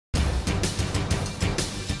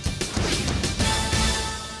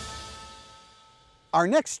Our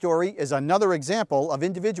next story is another example of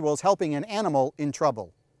individuals helping an animal in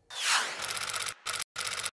trouble.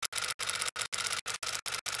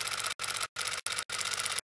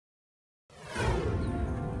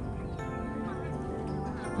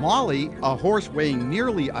 Molly, a horse weighing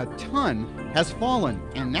nearly a ton, has fallen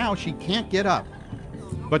and now she can't get up.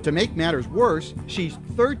 But to make matters worse, she's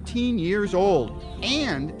 13 years old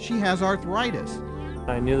and she has arthritis.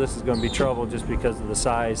 I knew this was going to be trouble just because of the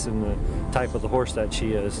size and the type of the horse that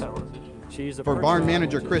she is. For barn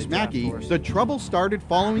manager Chris Mackey, the trouble started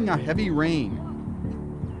following a heavy rain.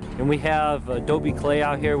 And we have adobe clay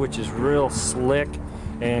out here, which is real slick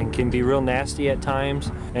and can be real nasty at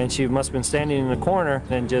times. And she must have been standing in the corner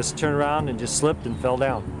and just turned around and just slipped and fell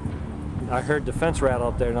down. I heard the fence rattle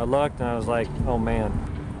up there and I looked and I was like, oh man.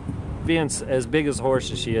 Being as big as a horse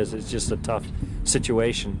as she is, it's just a tough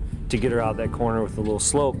situation to get her out of that corner with a little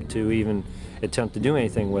slope to even attempt to do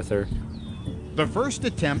anything with her. The first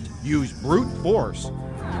attempt used brute force.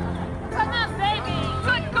 Come on, baby!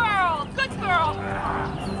 Good girl! Good girl!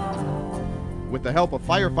 With the help of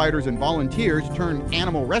firefighters and volunteers turned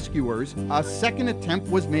animal rescuers, a second attempt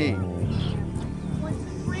was made. 1,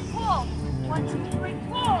 2, 3, pull! 1, 2, 3,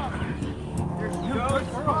 pull! There she goes.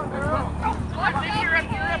 You're up.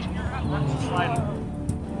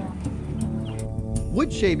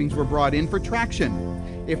 Wood shavings were brought in for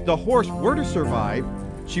traction. If the horse were to survive,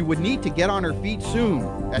 she would need to get on her feet soon,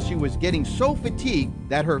 as she was getting so fatigued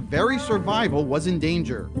that her very survival was in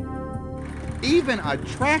danger. Even a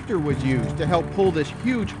tractor was used to help pull this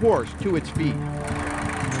huge horse to its feet. Good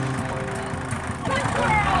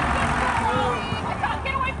girl!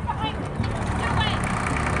 Get away from behind! Get away!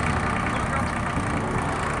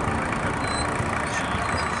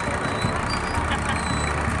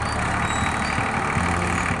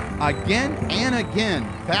 Again and again,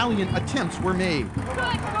 valiant attempts were made. Good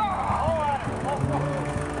girl!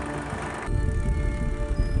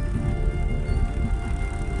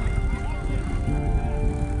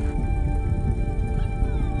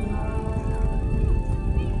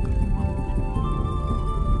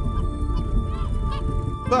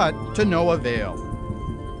 But to no avail.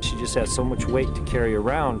 She just has so much weight to carry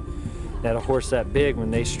around that a horse that big,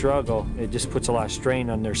 when they struggle, it just puts a lot of strain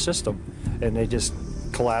on their system and they just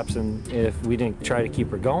collapse. And if we didn't try to keep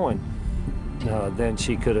her going, then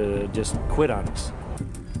she could have just quit on us.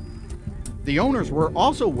 The owners were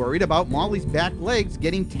also worried about Molly's back legs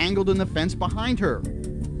getting tangled in the fence behind her.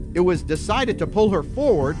 It was decided to pull her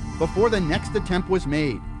forward before the next attempt was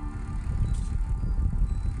made.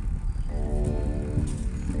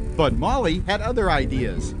 But Molly had other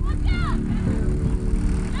ideas.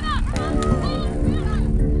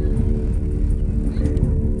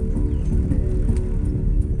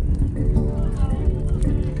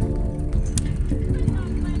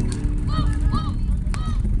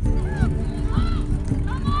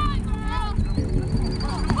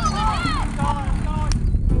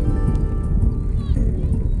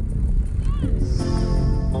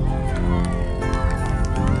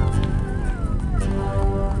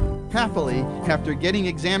 Happily, after getting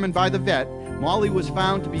examined by the vet, Molly was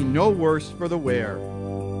found to be no worse for the wear.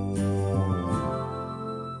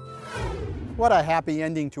 What a happy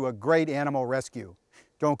ending to a great animal rescue.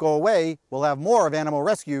 Don't go away, we'll have more of Animal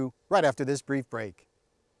Rescue right after this brief break.